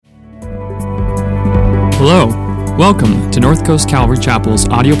Hello, welcome to North Coast Calvary Chapel's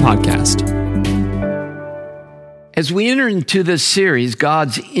audio podcast. As we enter into this series,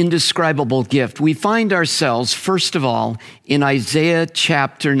 God's indescribable gift, we find ourselves, first of all, in Isaiah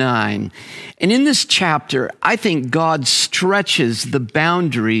chapter 9. And in this chapter, I think God stretches the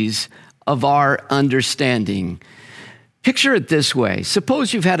boundaries of our understanding. Picture it this way.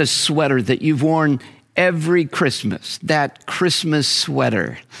 Suppose you've had a sweater that you've worn every Christmas, that Christmas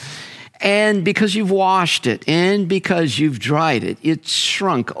sweater. And because you've washed it and because you've dried it, it's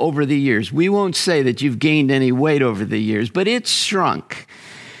shrunk over the years. We won't say that you've gained any weight over the years, but it's shrunk.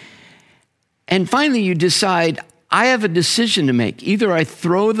 And finally, you decide, I have a decision to make. Either I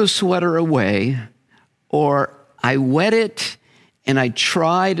throw the sweater away or I wet it and I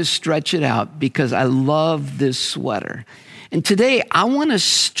try to stretch it out because I love this sweater. And today, I want to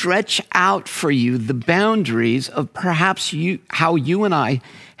stretch out for you the boundaries of perhaps how you and I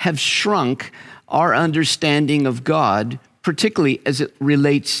have shrunk our understanding of God, particularly as it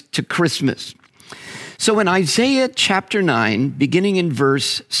relates to Christmas. So in Isaiah chapter 9, beginning in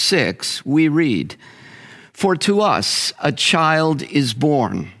verse 6, we read, "For to us a child is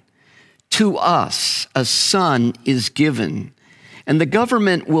born, to us a son is given, and the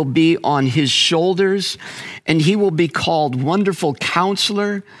government will be on his shoulders, and he will be called Wonderful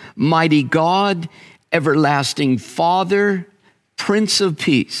Counselor, Mighty God, Everlasting Father, Prince of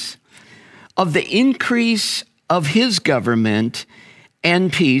Peace. Of the increase of his government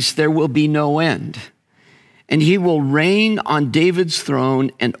and peace there will be no end. And he will reign on David's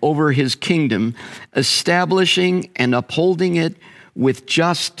throne and over his kingdom, establishing and upholding it with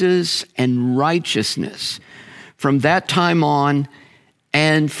justice and righteousness from that time on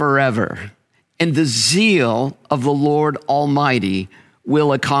and forever. And the zeal of the Lord Almighty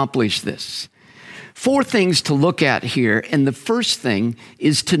will accomplish this." Four things to look at here. And the first thing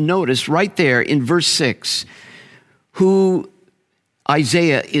is to notice right there in verse 6 who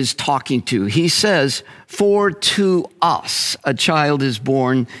Isaiah is talking to. He says, "For to us a child is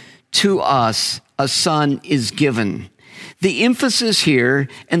born, to us a son is given." The emphasis here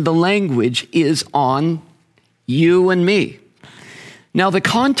and the language is on you and me. Now, the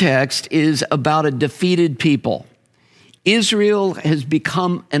context is about a defeated people. Israel has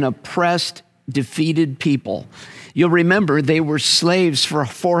become an oppressed, defeated people. You'll remember they were slaves for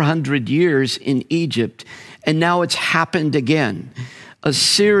 400 years in Egypt, and now it's happened again.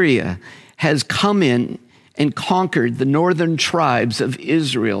 Assyria has come in and conquered the northern tribes of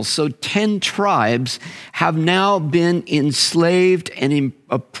Israel. So 10 tribes have now been enslaved and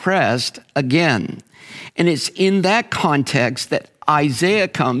oppressed again. And it's in that context that Isaiah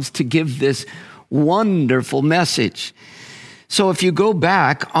comes to give this wonderful message. So if you go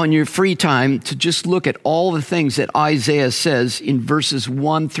back on your free time to just look at all the things that Isaiah says in verses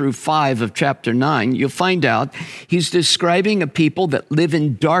 1 through 5 of chapter 9, you'll find out he's describing a people that live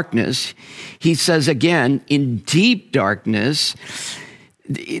in darkness. He says again, in deep darkness.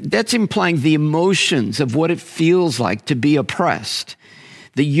 That's implying the emotions of what it feels like to be oppressed.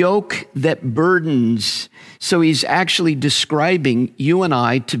 The yoke that burdens. So he's actually describing you and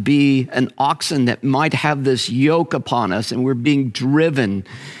I to be an oxen that might have this yoke upon us, and we're being driven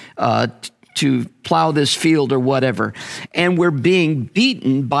to plow this field or whatever. And we're being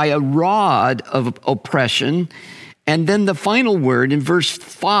beaten by a rod of oppression. And then the final word in verse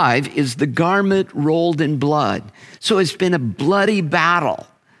 5 is the garment rolled in blood. So it's been a bloody battle.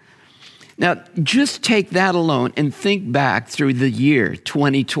 Now, just take that alone and think back through the year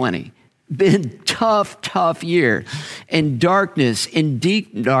 2020. Been tough year. And darkness and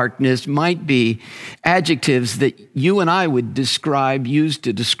deep darkness might be adjectives that you and I would use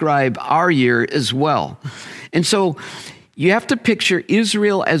to describe our year as well. And so you have to picture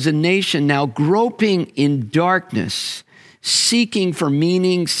Israel as a nation now groping in darkness, seeking for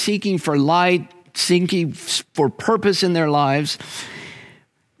meaning, seeking for light, seeking for purpose in their lives.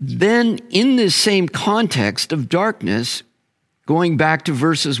 Then in this same context of darkness, going back to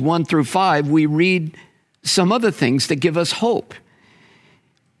verses 1 through 5, we read some other things that give us hope.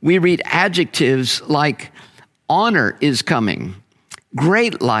 We read adjectives like honor is coming,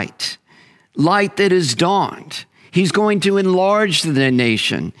 great light, light that is dawned. He's going to enlarge the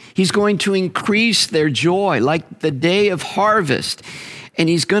nation. He's going to increase their joy like the day of harvest. And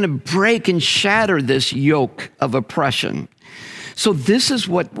he's going to break and shatter this yoke of oppression. So this is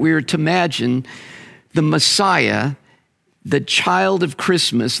what we're to imagine the Messiah, the child of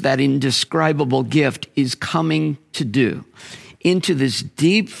Christmas, that indescribable gift is coming to do. Into this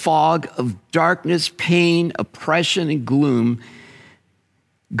deep fog of darkness, pain, oppression, and gloom,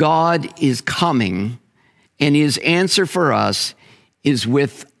 God is coming, and his answer for us is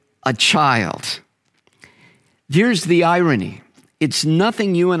with a child. Here's the irony. It's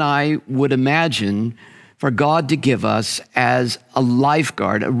nothing you and I would imagine for God to give us as a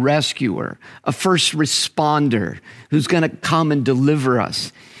lifeguard, a rescuer, a first responder who's going to come and deliver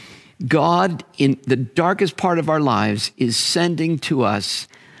us. God, in the darkest part of our lives, is sending to us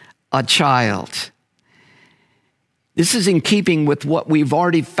a child. This is in keeping with what we've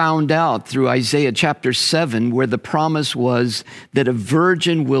already found out through Isaiah chapter 7, where the promise was that a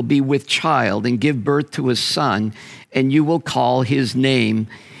virgin will be with child and give birth to a son, and you will call his name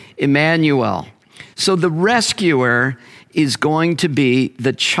Emmanuel. So the rescuer is going to be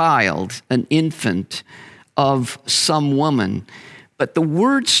the child, an infant of some woman. But the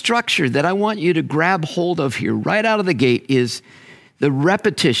word structure that I want you to grab hold of here right out of the gate is the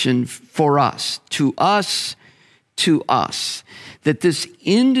repetition for us, to us, to us, that this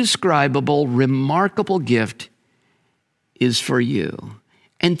indescribable, remarkable gift is for you.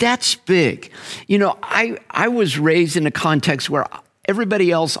 And that's big. You know, I was raised in a context where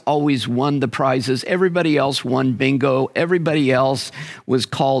everybody else always won the prizes. Everybody else won bingo. Everybody else was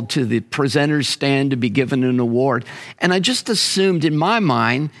called to the presenter's stand to be given an award. And I just assumed in my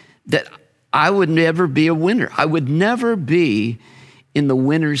mind that I would never be a winner. I would never be in the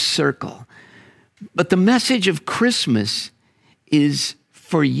winner's circle. But the message of Christmas is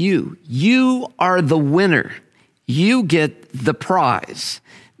for you. You are the winner. You get the prize,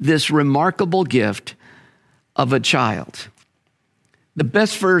 this remarkable gift of a child. The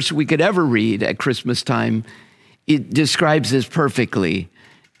best verse we could ever read at Christmas time, it describes this perfectly.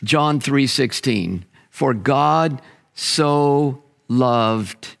 John 3:16, for God so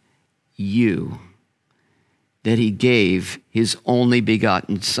loved you that he gave his only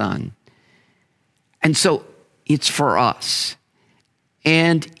begotten son. And so it's for us,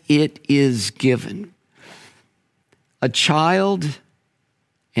 and it is given. A child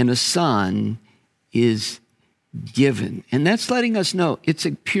and a son is given. And that's letting us know it's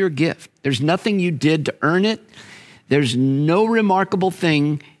a pure gift. There's nothing you did to earn it. There's no remarkable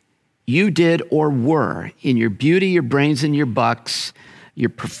thing you did or were in your beauty, your brains, and your bucks,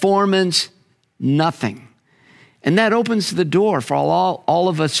 your performance, nothing. And that opens the door for all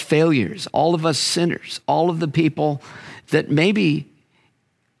of us failures, all of us sinners, all of the people that maybe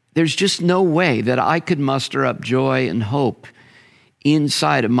there's just no way that I could muster up joy and hope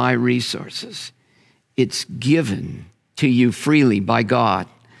inside of my resources. It's given to you freely by God.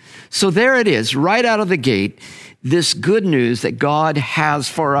 So there it is, right out of the gate, this good news that God has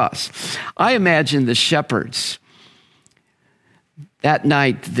for us. I imagine the shepherds that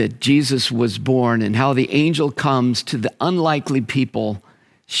night that Jesus was born and how the angel comes to the unlikely people,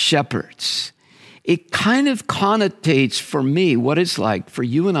 shepherds. It kind of connotates for me what it's like for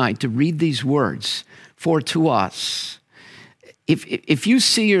you and I to read these words, for to us. If you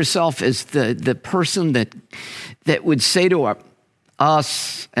see yourself as the person that would say to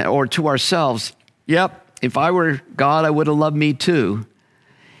us or to ourselves, yep, if I were God, I would have loved me too.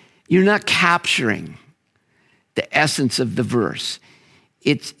 You're not capturing the essence of the verse.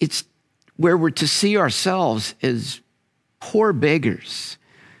 It's where we're to see ourselves as poor beggars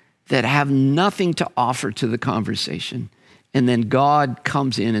that have nothing to offer to the conversation. And then God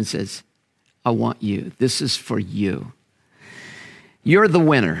comes in and says, I want you. This is for you. You're the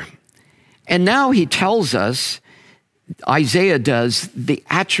winner. And now he tells us, Isaiah does, the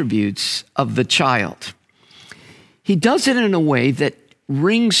attributes of the child. He does it in a way that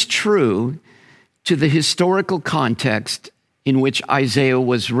rings true to the historical context in which Isaiah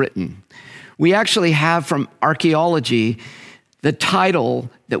was written. We actually have from archaeology the title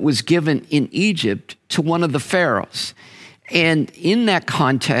that was given in Egypt to one of the pharaohs. And in that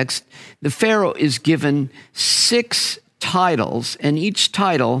context, the pharaoh is given 6 titles, and each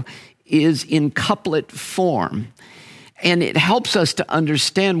title is in couplet form. And it helps us to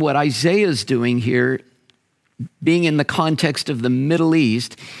understand what Isaiah is doing here, being in the context of the Middle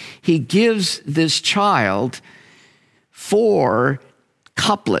East. He gives this child 4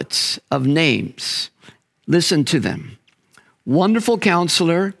 couplets of names. Listen to them. Wonderful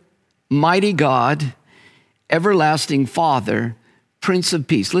Counselor, Mighty God, Everlasting Father, Prince of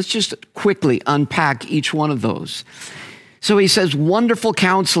Peace. Let's just quickly unpack each one of those. So he says, Wonderful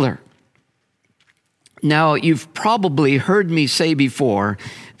Counselor. Now, you've probably heard me say before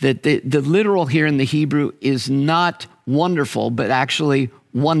that the literal here in the Hebrew is not wonderful, but actually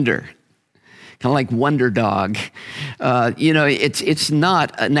wonder. Kind of like wonder dog. It's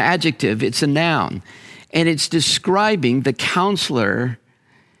not an adjective, it's a noun. And it's describing the counselor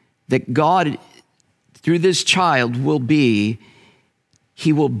that God, through this child, will be.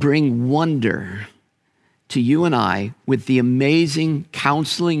 He will bring wonder to you and I with the amazing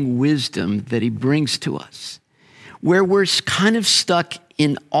counseling wisdom that he brings to us. where we're kind of stuck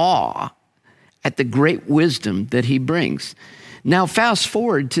in awe at the great wisdom that he brings. Now, fast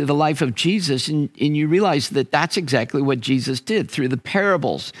forward to the life of Jesus, and you realize that that's exactly what Jesus did through the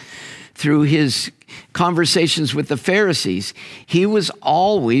parables, through his conversations with the Pharisees. He was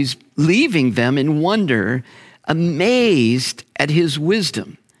always leaving them in wonder, amazed at his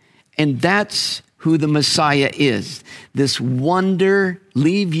wisdom. And that's who the Messiah is. This wonder,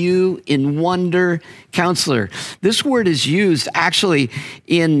 leave you in wonder counselor. This word is used actually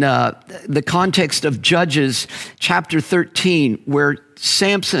in the context of Judges chapter 13, where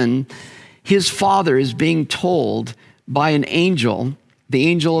Samson, his father, is being told by an angel, the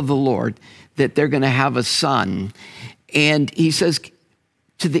angel of the Lord, that they're going to have a son. And he says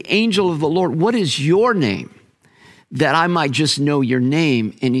to the angel of the Lord, "What is your name? That I might just know your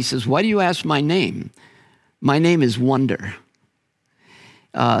name." And he says, "Why do you ask my name? My name is Wonder,"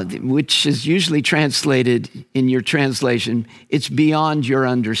 which is usually translated in your translation, "It's beyond your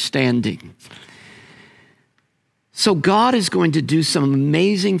understanding." So God is going to do some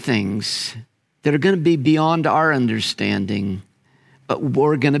amazing things that are going to be beyond our understanding, but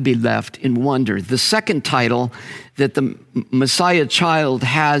we're going to be left in wonder. The second title that the Messiah child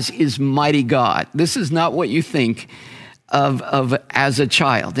has is Mighty God. This is not what you think of as a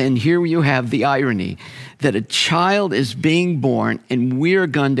child. And here you have the irony that a child is being born and we're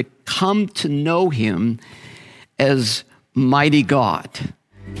going to come to know him as Mighty God.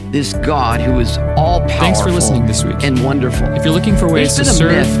 This God who is all-powerful. Thanks for listening this week. And wonderful. If you're looking for ways to There's been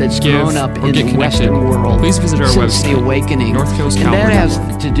a serve, myth that's give, grown up or in get the connected, Western world please visit our since website, the awakening. North Coast And that Calvary.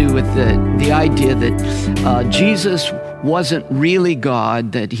 has to do with the idea that Jesus wasn't really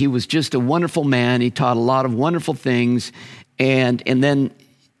God, that he was just a wonderful man. He taught a lot of wonderful things. And then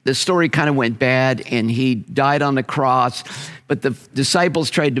the story kind of went bad and he died on the cross. But the disciples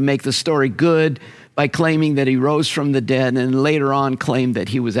tried to make the story good by claiming that he rose from the dead, and later on claimed that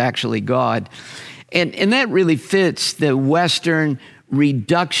he was actually God. And that really fits the Western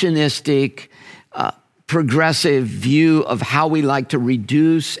reductionistic, progressive view of how we like to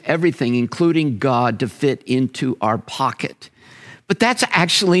reduce everything, including God, to fit into our pocket. But that's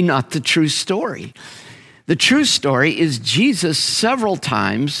actually not the true story. The true story is Jesus several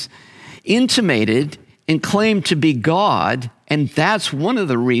times intimated and claimed to be God, and that's one of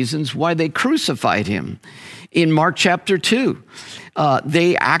the reasons why they crucified him. In Mark chapter 2,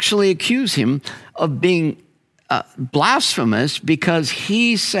 they actually accuse him of being blasphemous because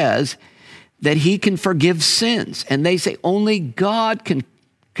he says that he can forgive sins. And they say only God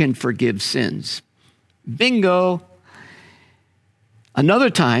can forgive sins. Bingo. Another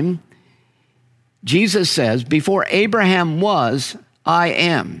time, Jesus says, "Before Abraham was, I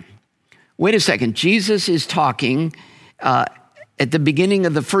am." Wait a second. Jesus is talking at the beginning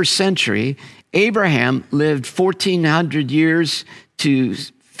of the first century. Abraham lived 1,400 years to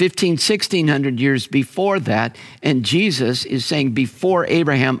 1,600 years before that. And Jesus is saying, before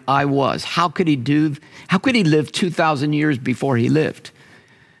Abraham, I was. How could he live 2,000 years before he lived?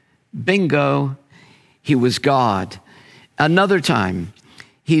 Bingo. He was God. Another time,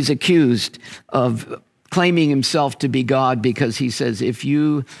 he's accused of claiming himself to be God because he says, if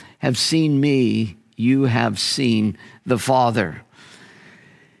you have seen me, you have seen the Father.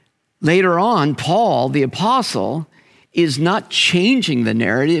 Later on, Paul, the apostle, is not changing the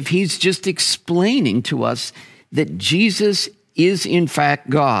narrative. He's just explaining to us that Jesus is in fact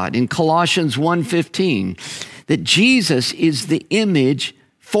God. In Colossians 1:15, that Jesus is the image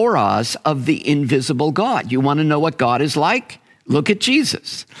for us of the invisible God. You want to know what God is like? Look at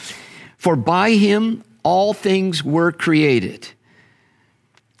Jesus. For by him all things were created.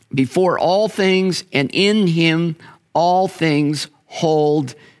 Before all things, and in him all things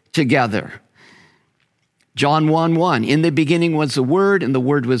hold together. John 1:1, in the beginning was the Word, and the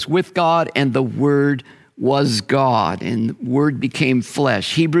Word was with God, and the Word was God, and the Word became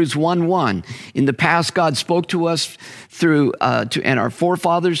flesh. Hebrews 1:1, in the past God spoke to us through, and our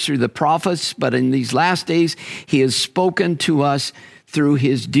forefathers through the prophets, but in these last days he has spoken to us through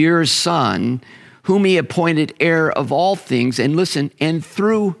his dear Son, whom he appointed heir of all things, and listen, and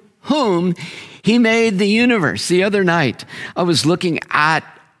through whom he made the universe. The other night, I was looking at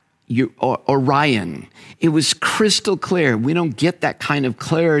Orion. It was crystal clear. We don't get that kind of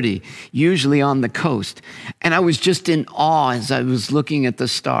clarity usually on the coast. And I was just in awe as I was looking at the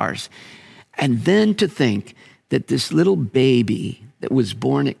stars. And then to think that this little baby that was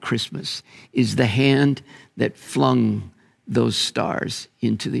born at Christmas is the hand that flung those stars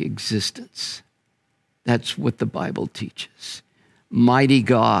into the existence. That's what the Bible teaches. Mighty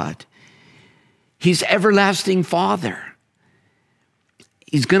God. He's everlasting Father.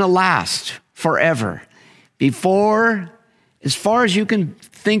 He's going to last forever As far as you can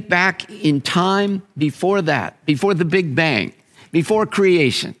think back in time, before that, before the Big Bang, before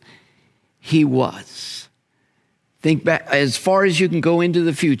creation, he was. Think back as far as you can go into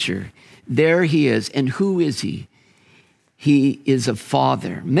the future. There he is. And who is he? He is a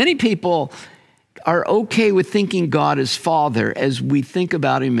father. Many people are okay with thinking God as Father as we think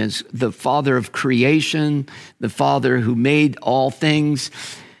about him as the Father of creation, the Father who made all things.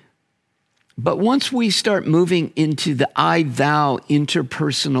 But once we start moving into the I-thou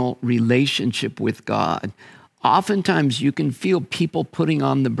interpersonal relationship with God, oftentimes you can feel people putting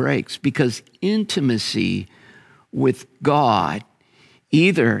on the brakes because intimacy with God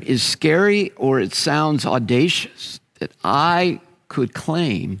either is scary or it sounds audacious that I could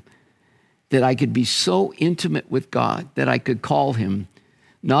claim that I could be so intimate with God that I could call him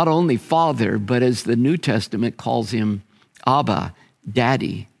not only Father, but as the New Testament calls him, Abba,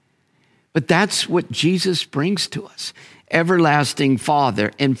 Daddy. But that's what Jesus brings to us, everlasting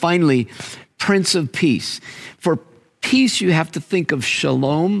Father. And finally, Prince of Peace. For peace, you have to think of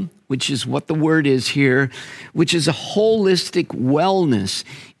shalom, which is what the word is here, which is a holistic wellness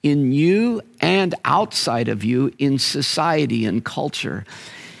in you and outside of you in society and culture,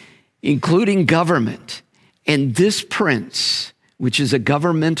 including government. And this prince, which is a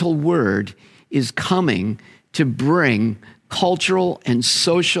governmental word, is coming to bring cultural and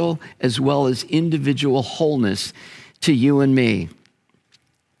social as well as individual wholeness to you and me.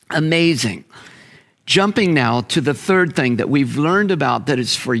 Amazing. Jumping now to the third thing that we've learned about that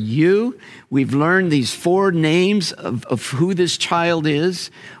is for you. We've learned these 4 names of who this child is.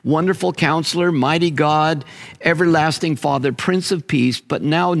 Wonderful Counselor, Mighty God, Everlasting Father, Prince of Peace. But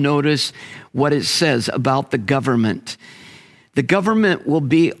now notice what it says about the government. The government will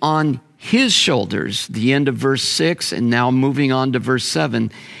be on his shoulders, the end of verse 6, and now moving on to verse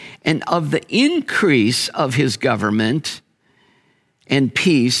 7. And of the increase of his government and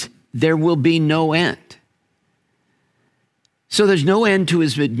peace, there will be no end. So there's no end to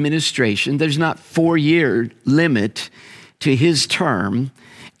his administration. There's not 4-year limit to his term.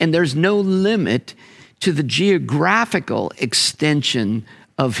 And there's no limit to the geographical extension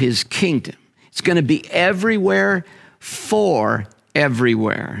of his kingdom. It's going to be everywhere for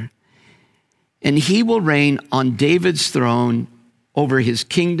everywhere. And he will reign on David's throne over his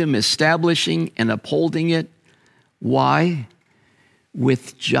kingdom, establishing and upholding it. Why?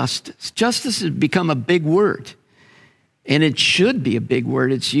 With justice. Justice has become a big word, and it should be a big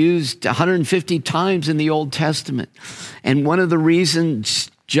word. It's used 150 times in the Old Testament. And one of the reasons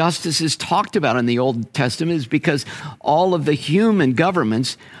justice is talked about in the Old Testament is because all of the human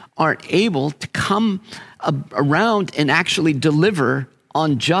governments aren't able to come around and actually deliver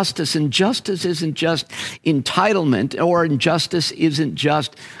on justice. And justice isn't just entitlement, or injustice isn't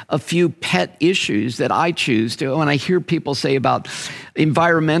just a few pet issues that I choose to. When I hear people say about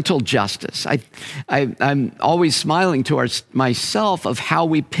environmental justice, I'm always smiling to myself of how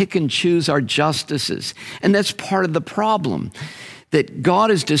we pick and choose our justices. And that's part of the problem, that God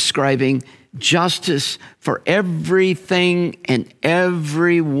is describing justice for everything and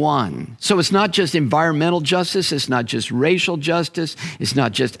everyone. So it's not just environmental justice, it's not just racial justice, it's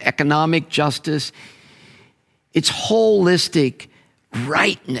not just economic justice. It's holistic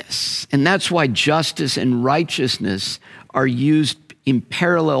rightness. And that's why justice and righteousness are used in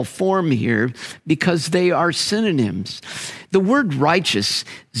parallel form here, because they are synonyms. The word righteous,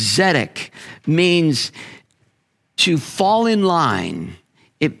 zedek, means to fall in line.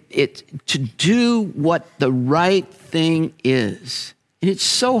 To do what the right thing is. And it's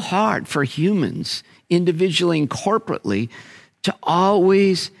so hard for humans, individually and corporately, to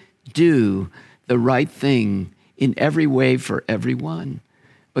always do the right thing in every way for everyone.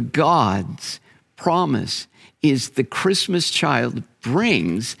 But God's promise is the Christmas child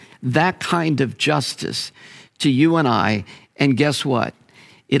brings that kind of justice to you and I. And guess what?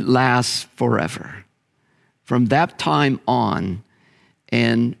 It lasts forever. From that time on,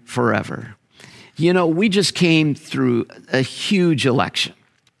 and forever. You know, we just came through a huge election.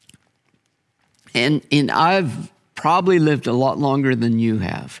 And I've probably lived a lot longer than you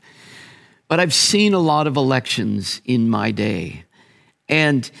have. But I've seen a lot of elections in my day.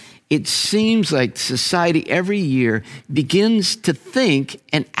 And it seems like society every year begins to think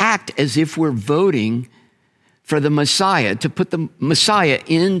and act as if we're voting for the Messiah, to put the Messiah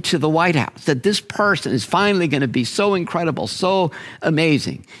into the White House, that this person is finally going to be so incredible, so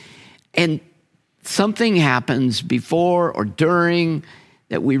amazing. And something happens before or during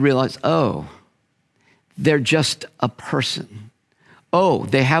that we realize, oh, they're just a person. Oh,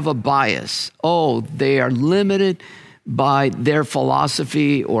 they have a bias. Oh, they are limited by their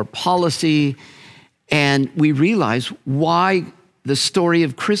philosophy or policy. And we realize why the story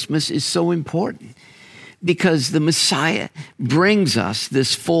of Christmas is so important. Because the Messiah brings us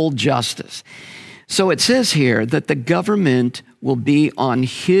this full justice. So it says here that the government will be on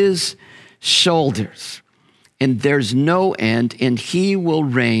his shoulders, and there's no end, and he will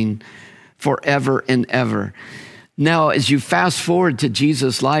reign forever and ever. Now, as you fast forward to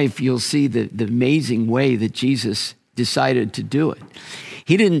Jesus' life, you'll see the amazing way that Jesus decided to do it.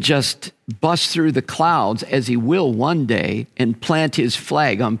 He didn't just bust through the clouds, as he will one day, and plant his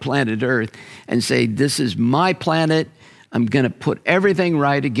flag on planet Earth and say, this is my planet. I'm going to put everything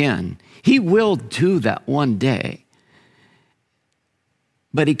right again. He will do that one day.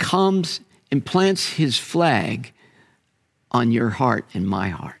 But he comes and plants his flag on your heart and my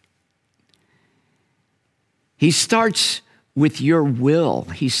heart. He starts with your will.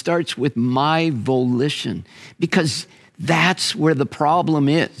 He starts with my volition, because that's where the problem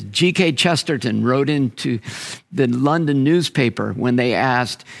is. G.K. Chesterton wrote into the London newspaper when they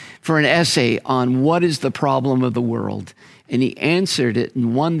asked for an essay on what is the problem of the world. And he answered it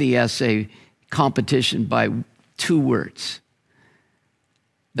and won the essay competition by 2 words.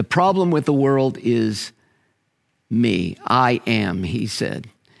 The problem with the world is me. I am, he said.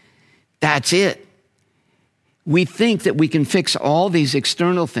 That's it. We think that we can fix all these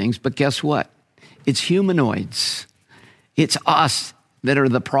external things, but guess what? It's humanoids. It's us that are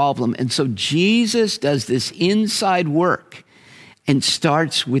the problem. And so Jesus does this inside work and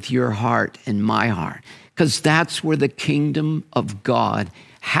starts with your heart and my heart, because that's where the kingdom of God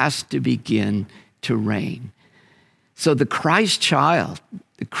has to begin to reign. So the Christ child,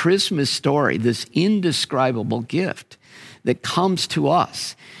 the Christmas story, this indescribable gift that comes to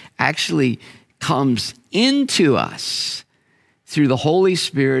us, actually comes into us through the Holy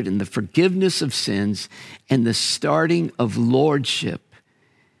Spirit and the forgiveness of sins and the starting of lordship.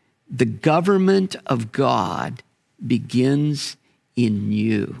 The government of God begins in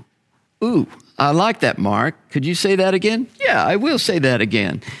you. Ooh, I like that, Mark. Could you say that again? Yeah, I will say that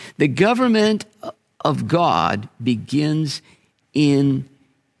again. The government of God begins in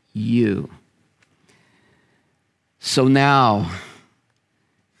you. So now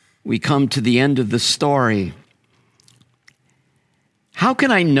we come to the end of the story. How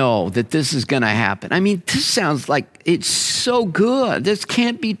can I know that this is going to happen? I mean, this sounds like it's so good. This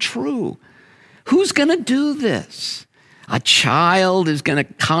can't be true. Who's going to do this? A child is going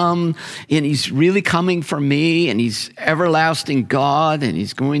to come, and he's really coming for me, and he's everlasting God, and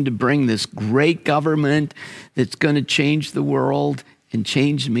he's going to bring this great government that's going to change the world and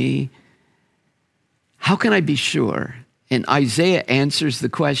change me. How can I be sure? And Isaiah answers the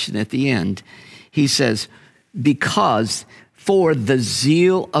question at the end. He says, because for the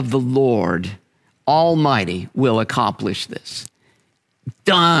zeal of the Lord Almighty will accomplish this.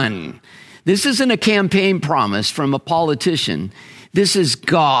 Done. This isn't a campaign promise from a politician. This is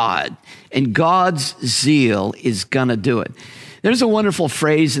God, and God's zeal is going to do it. There's a wonderful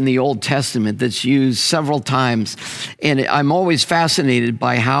phrase in the Old Testament that's used several times, and I'm always fascinated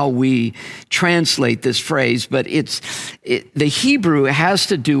by how we translate this phrase, but the Hebrew has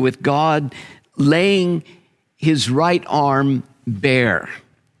to do with God laying his right arm bare.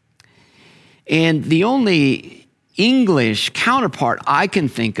 And the only English counterpart I can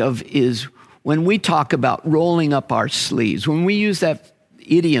think of is when we talk about rolling up our sleeves. When we use that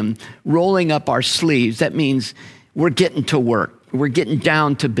idiom, rolling up our sleeves, that means we're getting to work. We're getting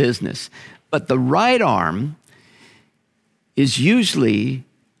down to business. But the right arm is usually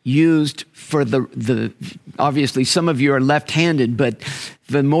used for the obviously some of you are left-handed, but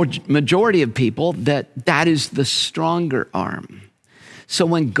the majority of people, that is the stronger arm. So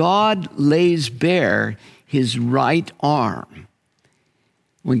when God lays bare his right arm,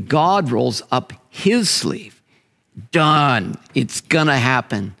 when God rolls up his sleeve, done, it's gonna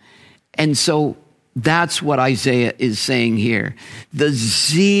happen. And so that's what Isaiah is saying here. The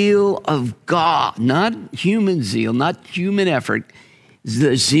zeal of God, not human zeal, not human effort,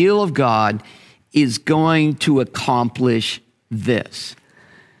 the zeal of God is going to accomplish this.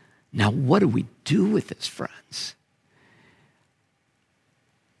 Now, what do we do with this, friends?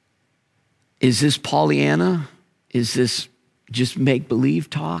 Is this Pollyanna? Is this just make-believe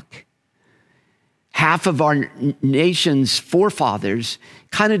talk? Half of our nation's forefathers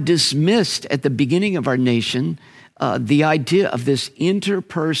kind of dismissed at the beginning of our nation the idea of this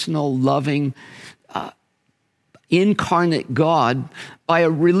interpersonal, loving, incarnate God by a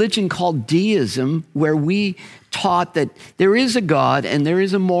religion called deism, where we taught that there is a God and there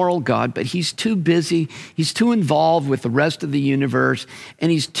is a moral God, but he's too busy, he's too involved with the rest of the universe,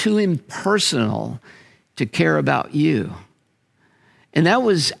 and he's too impersonal to care about you. And that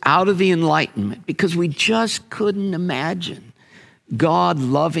was out of the Enlightenment because we just couldn't imagine God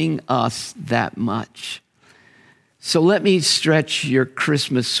loving us that much. So let me stretch your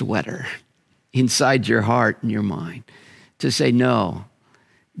Christmas sweater inside your heart and your mind to say, no,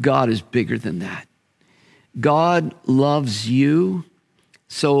 God is bigger than that. God loves you,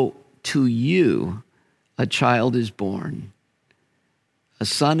 so to you a child is born, a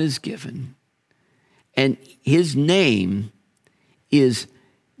son is given, and his name is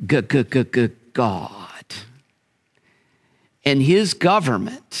God. And his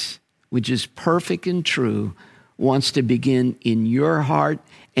government, which is perfect and true, wants to begin in your heart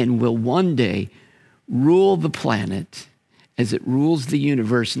and will one day rule the planet as it rules the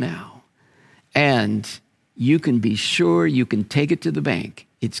universe now. And you can be sure, you can take it to the bank.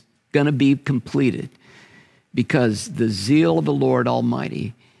 It's going to be completed because the zeal of the Lord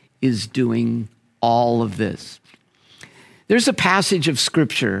Almighty is doing all of this. There's a passage of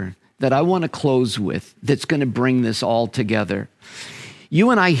Scripture that I want to close with that's going to bring this all together.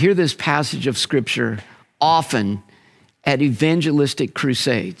 You and I hear this passage of Scripture often at evangelistic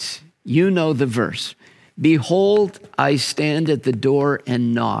crusades. You know the verse. Behold, I stand at the door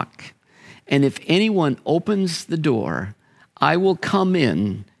and knock. And if anyone opens the door, I will come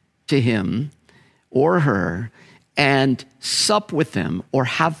in to him or her and sup with them or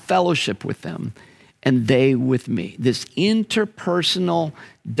have fellowship with them, and they with me. This interpersonal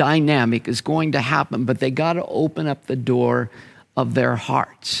dynamic is going to happen, but they got to open up the door of their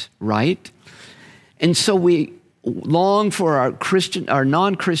hearts, right? And so we long for our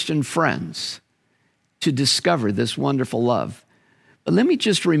non-Christian friends to discover this wonderful love. But let me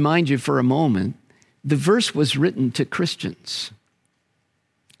just remind you for a moment, the verse was written to Christians.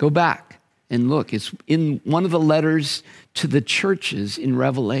 Go back and look. It's in one of the letters to the churches in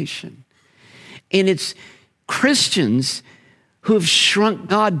Revelation. And it's Christians who have shrunk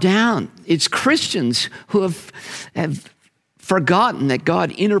God down. It's Christians who have forgotten that God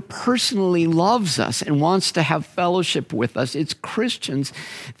interpersonally loves us and wants to have fellowship with us. It's Christians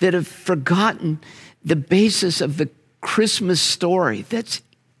that have forgotten the basis of the Christmas story. That's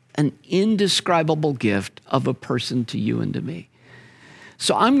an indescribable gift of a person to you and to me.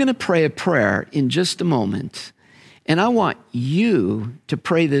 So I'm going to pray a prayer in just a moment, and I want you to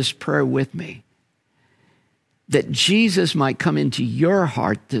pray this prayer with me, that Jesus might come into your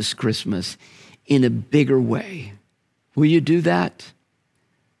heart this Christmas in a bigger way. Will you do that?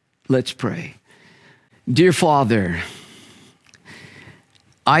 Let's pray. Dear Father,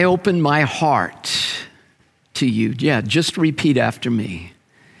 I open my heart to you. Yeah, just repeat after me.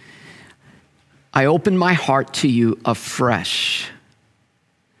 I open my heart to you afresh.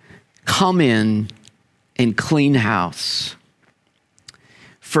 Come in and clean house.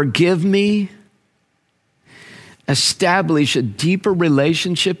 Forgive me. Establish a deeper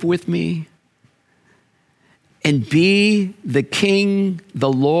relationship with me. And be the King,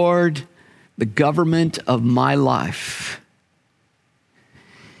 the Lord, the government of my life.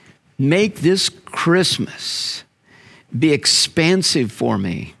 Make this Christmas be expansive for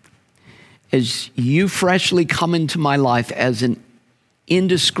me as you freshly come into my life as an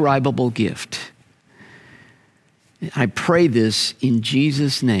indescribable gift. I pray this in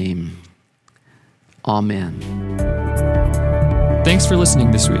Jesus' name. Amen. Thanks for listening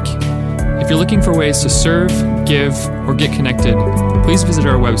this week. If you're looking for ways to serve, give, or get connected, please visit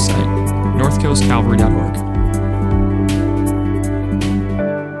our website, northcoastcalvary.org.